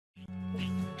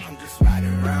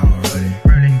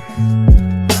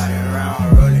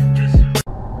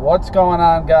What's going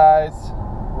on, guys?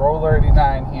 Roller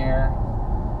 89 here.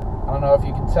 I don't know if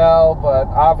you can tell, but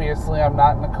obviously I'm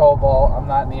not in the Cobalt, I'm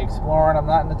not in the Explorer, and I'm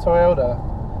not in the Toyota.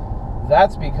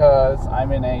 That's because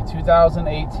I'm in a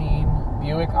 2018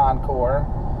 Buick Encore,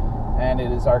 and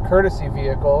it is our courtesy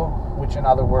vehicle, which in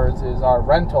other words is our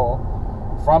rental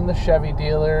from the Chevy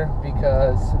dealer,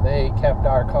 because they kept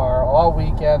our car all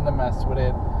weekend to mess with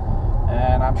it,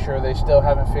 and I'm sure they still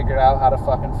haven't figured out how to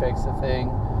fucking fix the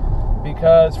thing.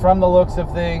 Because from the looks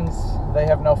of things, they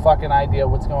have no fucking idea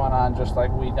what's going on, just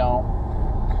like we don't.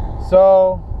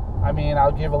 So, I mean,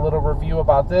 I'll give a little review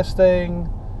about this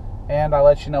thing, and I'll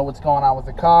let you know what's going on with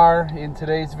the car in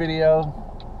today's video.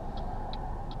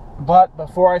 But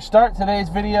before I start today's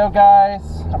video, guys,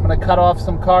 I'm going to cut off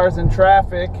some cars in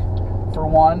traffic, for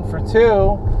one. For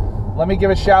two, let me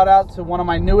give a shout out to one of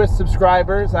my newest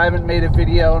subscribers. I haven't made a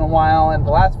video in a while, and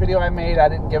the last video I made, I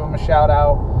didn't give him a shout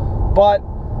out, but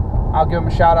I'll give him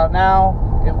a shout out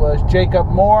now. It was Jacob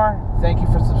Moore. Thank you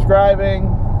for subscribing.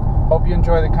 Hope you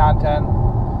enjoy the content.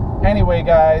 Anyway,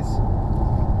 guys,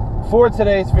 for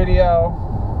today's video,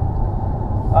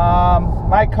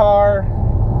 my car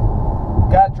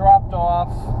got dropped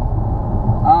off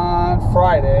on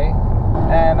Friday,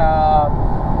 and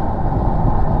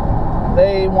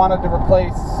they wanted to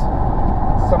replace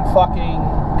some fucking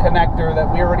connector that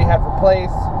we already had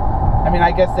replaced. I mean,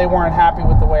 I guess they weren't happy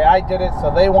with the way I did it,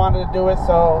 so they wanted to do it.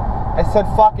 So I said,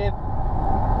 fuck it,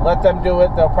 let them do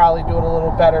it. They'll probably do it a little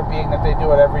better, being that they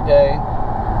do it every day.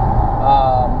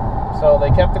 So they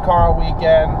kept the car all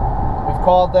weekend. We've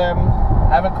called them,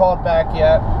 haven't called back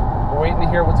yet. We're waiting to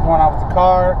hear what's going on with the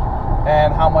car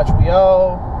and how much we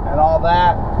owe and all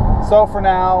that. So for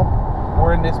now,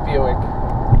 we're in this Buick.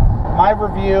 My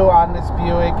review on this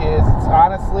Buick is,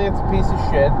 honestly, it's a piece of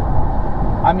shit.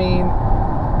 I mean,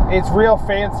 it's real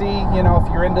fancy, you know,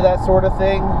 if you're into that sort of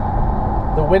thing.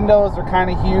 The windows are kind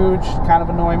of huge, kind of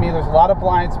annoy me. There's a lot of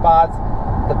blind spots.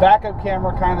 The backup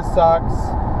camera kind of sucks.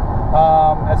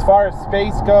 As far as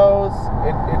space goes,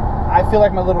 I feel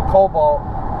like my little Cobalt,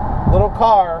 little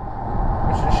car,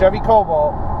 which is a Chevy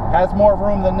Cobalt, has more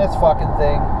room than this fucking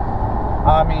thing.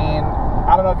 I mean,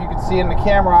 I don't know if you can see in the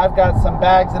camera, I've got some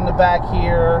bags in the back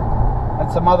here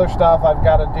and some other stuff I've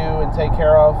got to do and take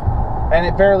care of. And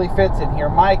it barely fits in here.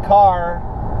 My car,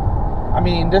 I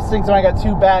mean, this thing's only got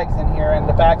 2 bags in here and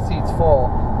the back seat's full.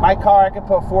 My car, I could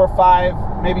put 4 or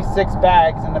 5, maybe 6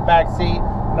 bags in the back seat,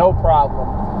 no problem.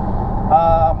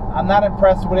 I'm not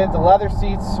impressed with it. The leather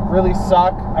seats really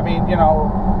suck. I mean, you know,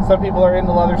 some people are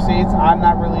into leather seats. I'm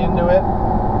not really into it.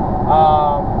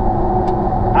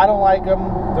 I don't like them.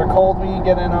 They're cold when you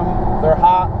get in them. They're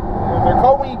hot. They're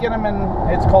cold when you get them and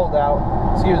it's cold out.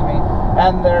 Excuse me.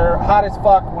 And they're hot as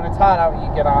fuck when it's hot out and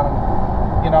you get on them.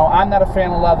 You know, I'm not a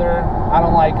fan of leather. I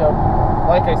don't like them.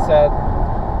 Like I said,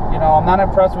 you know, I'm not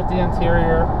impressed with the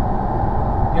interior.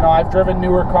 You know, I've driven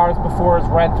newer cars before as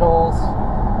rentals.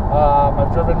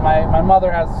 I've driven, my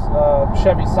mother has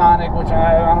Chevy Sonic, which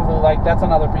I don't really like. That's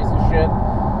another piece of shit.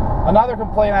 Another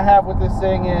complaint I have with this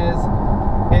thing is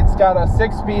it's got a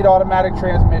 6-speed automatic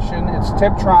transmission. It's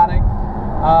Tiptronic.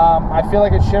 I feel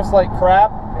like it shifts like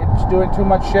crap. It's doing too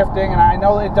much shifting, and I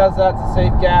know it does that to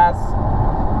save gas,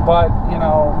 but, you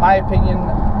know, my opinion,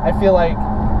 I feel like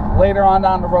later on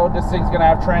down the road, this thing's going to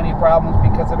have tranny problems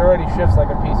because it already shifts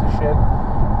like a piece of shit.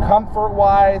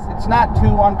 Comfort-wise, it's not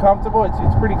too uncomfortable. It's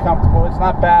pretty comfortable. It's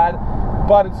not bad,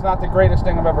 but it's not the greatest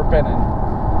thing I've ever been in,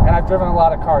 and I've driven a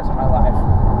lot of cars in my life.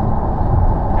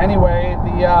 Anyway,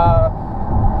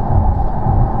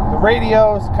 the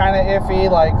radio's kind of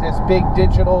iffy, like this big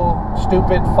digital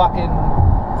stupid fucking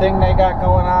thing they got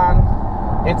going on.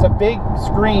 It's a big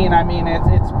screen. I mean,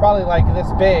 it's probably like this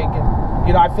big.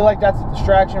 You know, I feel like that's a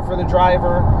distraction for the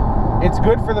driver. It's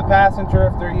good for the passenger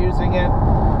if they're using it,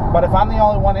 but if I'm the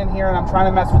only one in here and I'm trying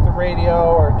to mess with the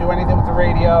radio or do anything with the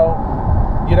radio,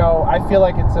 you know, I feel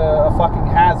like it's a fucking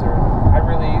hazard. I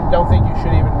really don't think you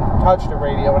should even touch the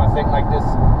radio in a thing like this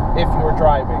if you're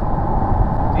driving.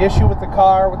 The issue with the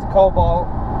car, with the Cobalt,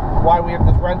 why we have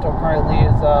this rental currently,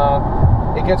 is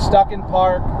it gets stuck in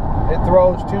park, it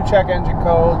throws 2 check engine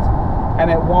codes,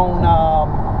 and it won't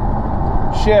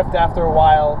shift after a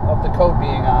while of the code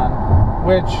being on,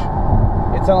 which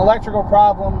it's an electrical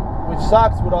problem, which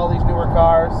sucks with all these newer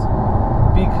cars,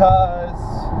 because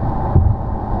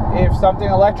if something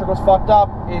electrical's fucked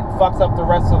up, it fucks up the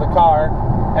rest of the car,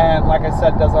 and like I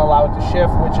said, doesn't allow it to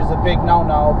shift, which is a big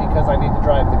no-no because I need to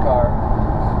drive the car.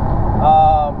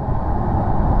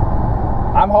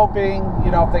 I'm hoping, you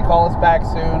know, if they call us back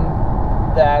soon,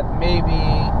 that maybe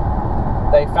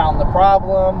they found the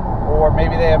problem, or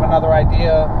maybe they have another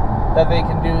idea that they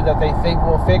can do that they think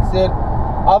will fix it.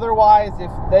 Otherwise,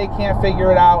 if they can't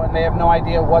figure it out and they have no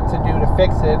idea what to do to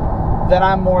fix it, then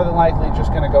I'm more than likely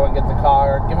just going to go and get the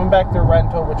car, give them back their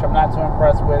rental, which I'm not too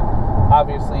impressed with.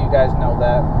 Obviously, you guys know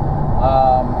that.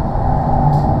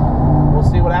 We'll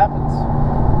see what happens.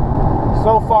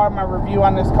 So far, my review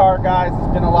on this car, guys,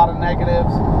 has been a lot of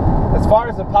negatives. As far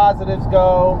as the positives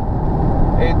go,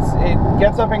 it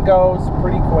gets up and goes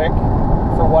pretty quick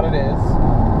for what it is.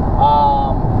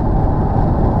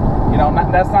 You know,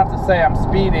 that's not to say I'm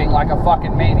speeding like a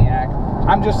fucking maniac.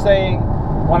 I'm just saying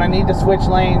when I need to switch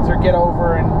lanes or get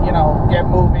over and, you know, get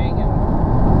moving and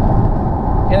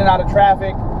in and out of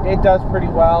traffic, it does pretty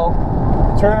well.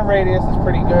 The turning radius is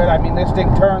pretty good. I mean, this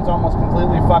thing turns almost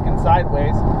completely fucking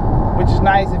sideways, which is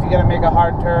nice if you gotta make a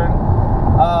hard turn.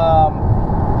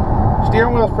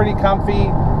 Steering wheel's pretty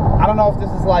comfy. I don't know if this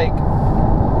is like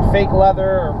fake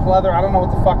leather or pleather. I don't know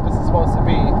what the fuck this is supposed to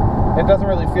be. It doesn't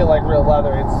really feel like real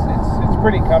leather. It's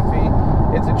pretty comfy.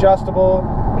 It's adjustable,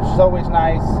 which is always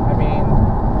nice. I mean,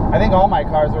 I think all my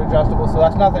cars are adjustable, so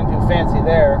that's nothing too fancy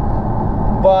there.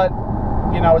 But,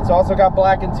 you know, it's also got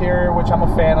black interior, which I'm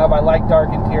a fan of. I like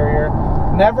dark interior.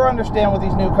 Never understand with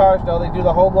these new cars, though. They do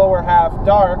the whole lower half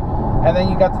dark, and then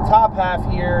you got the top half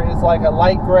here is like a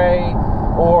light gray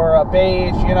or a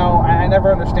beige, you know. I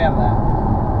never understand that.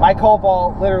 My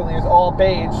Cobalt literally is all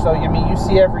beige, so I mean, you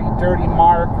see every dirty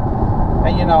mark,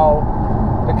 and you know,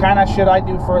 the kind of shit I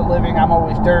do for a living, I'm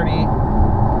always dirty.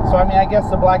 So I mean, I guess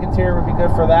the black interior would be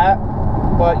good for that,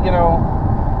 but you know,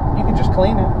 you can just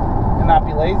clean it and not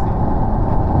be lazy.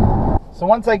 So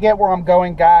once I get where I'm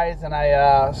going, guys, and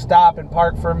I stop and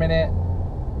park for a minute,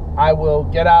 I will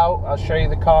get out, I'll show you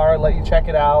the car, let you check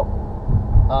it out.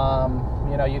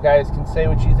 You know, you guys can say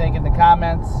what you think in the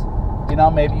comments. You know,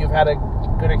 maybe you've had a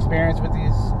good experience with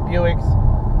these Buicks.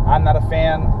 I'm not a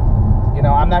fan. You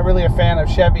know, I'm not really a fan of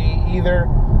Chevy either,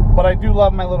 but I do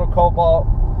love my little Cobalt.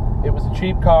 It was a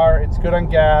cheap car. It's good on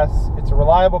gas. It's a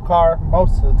reliable car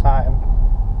most of the time.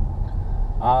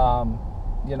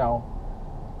 You know,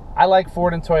 I like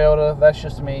Ford and Toyota. That's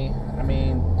just me. I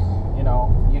mean, you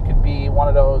know, you could be one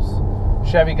of those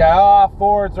Chevy guy. Oh,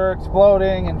 Fords are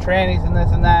exploding and trannies and this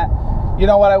and that. You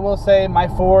know what I will say? My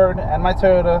Ford and my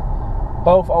Toyota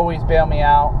both always bail me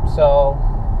out. So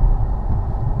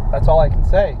that's all I can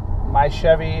say. My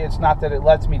Chevy, it's not that it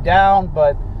lets me down,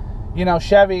 but you know,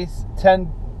 Chevys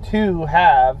tend to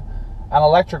have an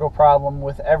electrical problem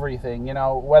with everything, you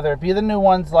know, whether it be the new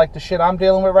ones like the shit I'm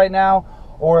dealing with right now,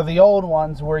 or the old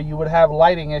ones where you would have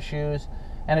lighting issues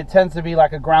and it tends to be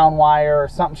like a ground wire or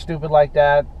something stupid like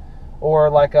that, or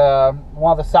like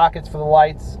one of the sockets for the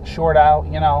lights short out,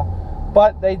 you know.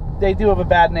 But they do have a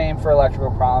bad name for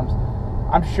electrical problems.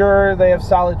 I'm sure they have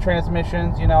solid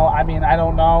transmissions, you know. I mean, I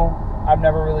don't know. I've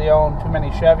never really owned too many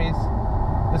Chevys.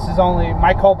 This is only,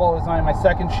 my Cobalt is only my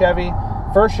second Chevy.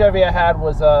 First Chevy I had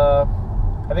was I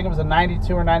think it was a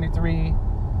 92 or 93.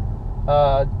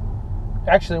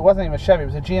 Actually, it wasn't even a Chevy. It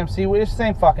was a GMC. It's the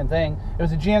same fucking thing. It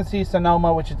was a GMC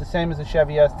Sonoma, which is the same as a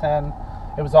Chevy S10.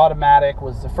 It was automatic,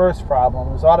 was the first problem.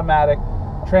 It was automatic.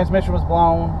 Transmission was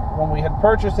blown. When we had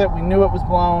purchased it, we knew it was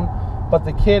blown, but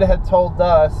the kid had told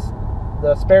us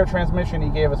the spare transmission he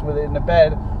gave us with it in the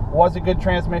bed was a good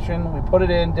transmission. We put it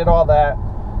in, did all that.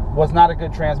 Was not a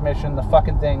good transmission. The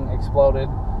fucking thing exploded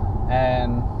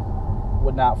and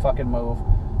would not fucking move.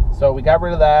 So we got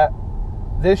rid of that.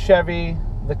 This Chevy,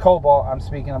 the Cobalt I'm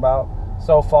speaking about,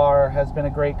 so far has been a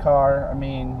great car. I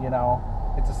mean, you know,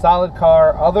 it's a solid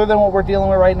car. Other than what we're dealing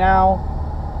with right now,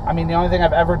 I mean, the only thing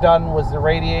I've ever done was the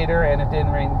radiator, and it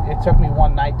didn't rain. It took me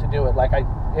one night to do it. Like,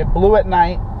 it blew at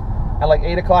night, at like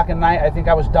 8 o'clock at night. I think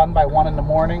I was done by 1 in the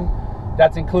morning.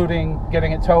 That's including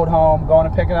getting it towed home, going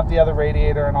and picking up the other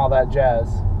radiator and all that jazz.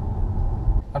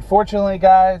 Unfortunately,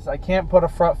 guys, I can't put a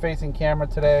front-facing camera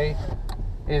today.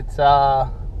 It's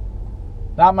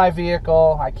not my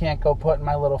vehicle. I can't go putting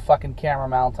my little fucking camera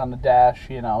mount on the dash,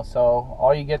 you know, so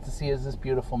all you get to see is this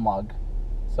beautiful mug.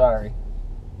 Sorry.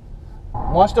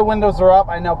 Once the windows are up,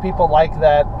 I know people like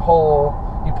that whole,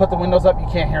 you put the windows up, you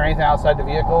can't hear anything outside the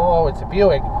vehicle. Oh, it's a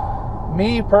Buick.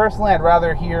 Me, personally, I'd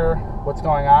rather hear what's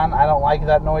going on. I don't like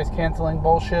that noise-canceling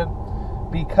bullshit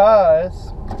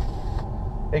because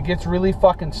it gets really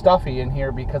fucking stuffy in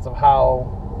here because of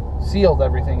how sealed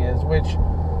everything is, which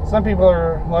some people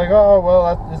are like, oh,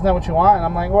 well, isn't that what you want? And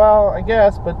I'm like, well, I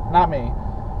guess, but not me.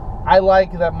 I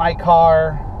like that my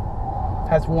car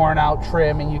has worn out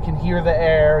trim and you can hear the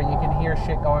air and you can hear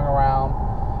shit going around.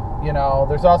 You know,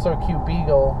 there's also a cute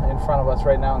beagle in front of us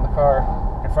right now in the car,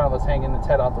 in front of us hanging its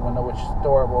head out the window, which is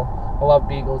adorable. I love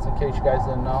beagles, in case you guys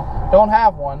didn't know. Don't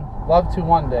have one. Love to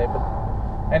one day,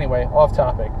 but anyway, off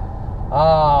topic.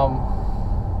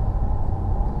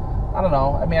 I don't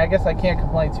know. I mean, I guess I can't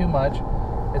complain too much.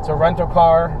 It's a rental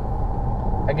car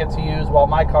I get to use while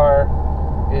my car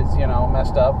is, you know,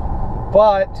 messed up.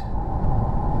 But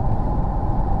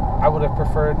I would have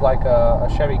preferred like a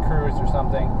Chevy Cruze or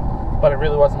something, but it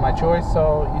really wasn't my choice,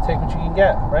 so you take what you can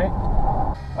get, right?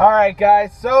 All right,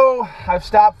 guys, so I've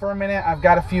stopped for a minute. I've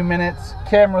got a few minutes.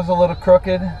 Camera's a little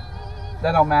crooked.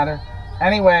 That don't matter.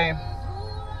 Anyway,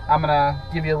 I'm gonna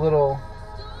give you a little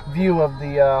view of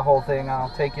the whole thing. I'll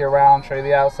take you around, show you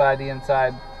the outside, the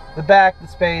inside, the back, the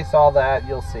space, all that.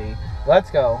 You'll see.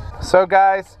 Let's go. So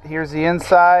guys, here's the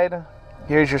inside.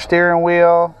 Here's your steering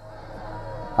wheel.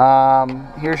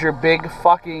 Here's your big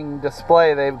fucking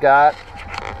display they've got.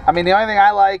 I mean, the only thing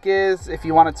I like is if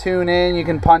you want to tune in, you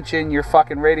can punch in your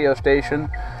fucking radio station,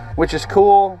 which is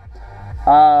cool.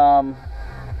 I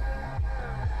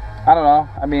don't know.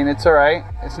 I mean, it's alright.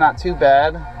 It's not too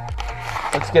bad.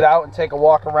 Let's get out and take a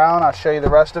walk around. I'll show you the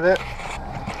rest of it.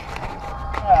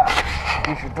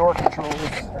 Here's your door controls,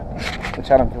 which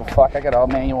I don't give a fuck. I got all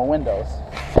manual windows.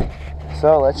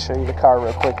 So let's show you the car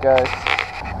real quick, guys.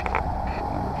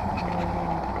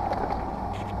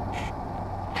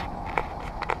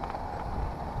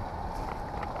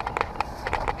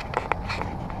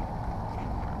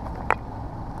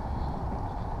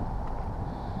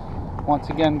 Once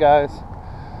again, guys,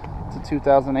 it's a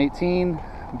 2018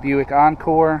 Buick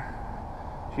Encore,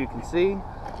 as you can see,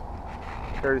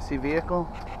 courtesy vehicle.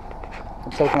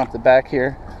 Let's open up the back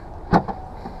here.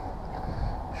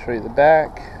 Show you the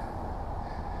back.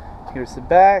 Here's the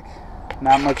back.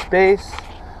 Not much space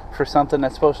for something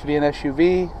that's supposed to be an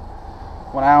SUV.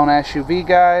 When I own an SUV,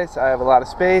 guys, I have a lot of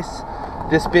space.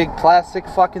 This big plastic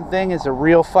fucking thing is a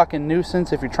real fucking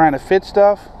nuisance if you're trying to fit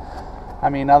stuff. I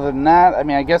mean, other than that, I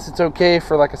mean, I guess it's okay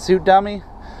for like a suit dummy.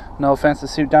 No offense to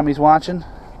suit dummies watching.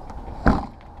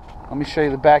 Let me show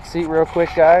you the back seat real quick,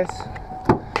 guys.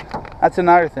 That's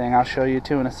another thing I'll show you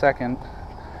too in a second.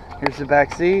 Here's the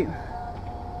back seat.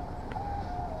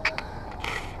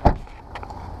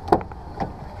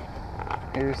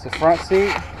 Here's the front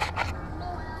seat.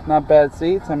 Not bad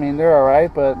seats. I mean, they're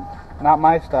alright, but not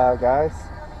my style, guys.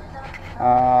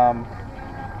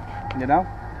 You know?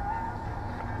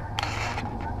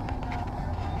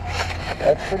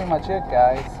 That's pretty much it,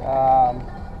 guys.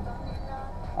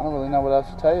 I don't really know what else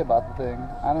to tell you about the thing.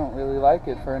 I don't really like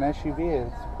it for an SUV.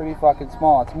 It's pretty fucking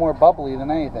small. It's more bubbly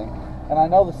than anything. And I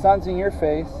know the sun's in your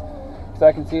face, so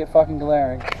I can see it fucking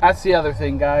glaring. That's the other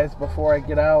thing, guys, before I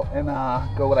get out and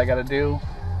go what I gotta do.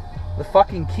 The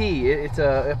fucking key, it's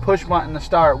a push button to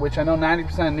start, which I know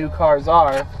 90% of new cars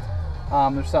are.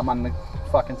 There's something on the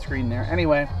fucking screen there.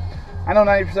 Anyway, I know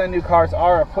 90% of new cars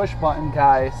are a push button,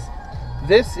 guys.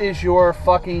 This is your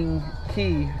fucking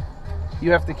key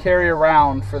you have to carry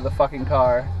around for the fucking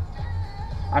car.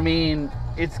 I mean,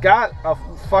 it's got a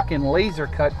fucking laser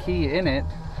cut key in it,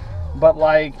 but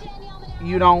like,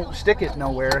 you don't stick it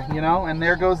nowhere, you know? And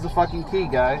there goes the fucking key,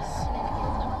 guys.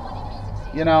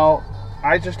 You know,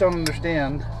 I just don't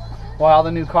understand why all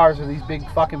the new cars are these big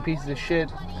fucking pieces of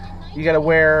shit you gotta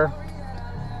wear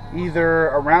either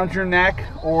around your neck,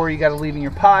 or you gotta leave in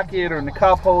your pocket or in the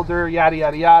cup holder, yada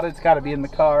yada yada. It's gotta be in the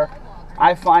car.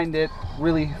 I find it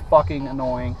really fucking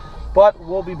annoying. But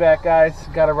we'll be back, guys.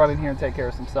 Gotta run in here and take care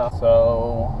of some stuff.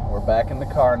 So we're back in the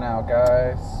car now,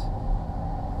 guys,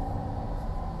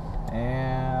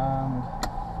 and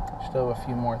still have a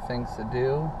few more things to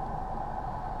do,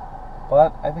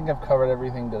 but I think I've covered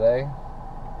everything today.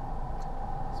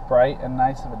 It's bright and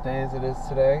nice of a day as it is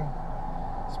today.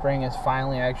 Spring is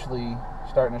finally actually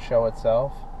starting to show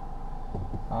itself.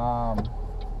 I'm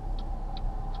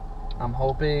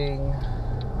hoping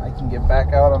I can get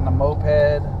back out on the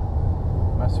moped,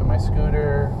 mess with my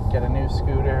scooter, get a new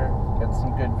scooter, get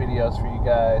some good videos for you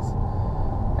guys.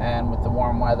 And with the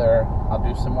warm weather, I'll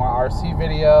do some more RC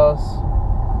videos.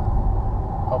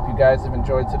 Hope you guys have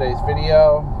enjoyed today's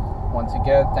video. Once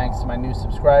again, thanks to my new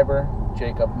subscriber,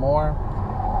 Jacob Moore.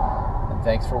 And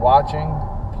thanks for watching.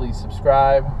 Please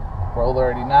subscribe.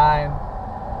 Roller89.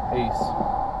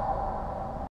 Peace.